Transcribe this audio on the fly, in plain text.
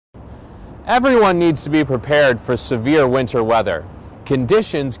Everyone needs to be prepared for severe winter weather.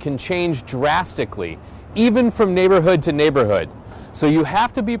 Conditions can change drastically, even from neighborhood to neighborhood. So you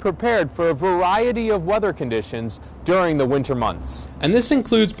have to be prepared for a variety of weather conditions during the winter months. And this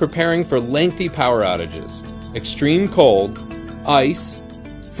includes preparing for lengthy power outages, extreme cold, ice,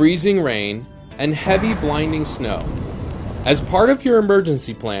 freezing rain, and heavy blinding snow. As part of your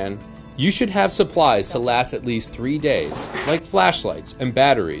emergency plan, you should have supplies to last at least 3 days, like flashlights and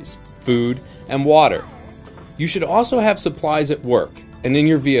batteries, food, and water. You should also have supplies at work and in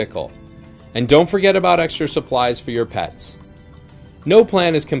your vehicle. And don't forget about extra supplies for your pets. No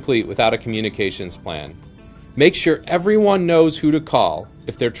plan is complete without a communications plan. Make sure everyone knows who to call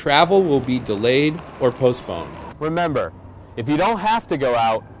if their travel will be delayed or postponed. Remember, if you don't have to go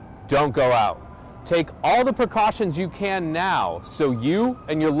out, don't go out. Take all the precautions you can now so you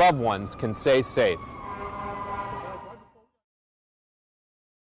and your loved ones can stay safe.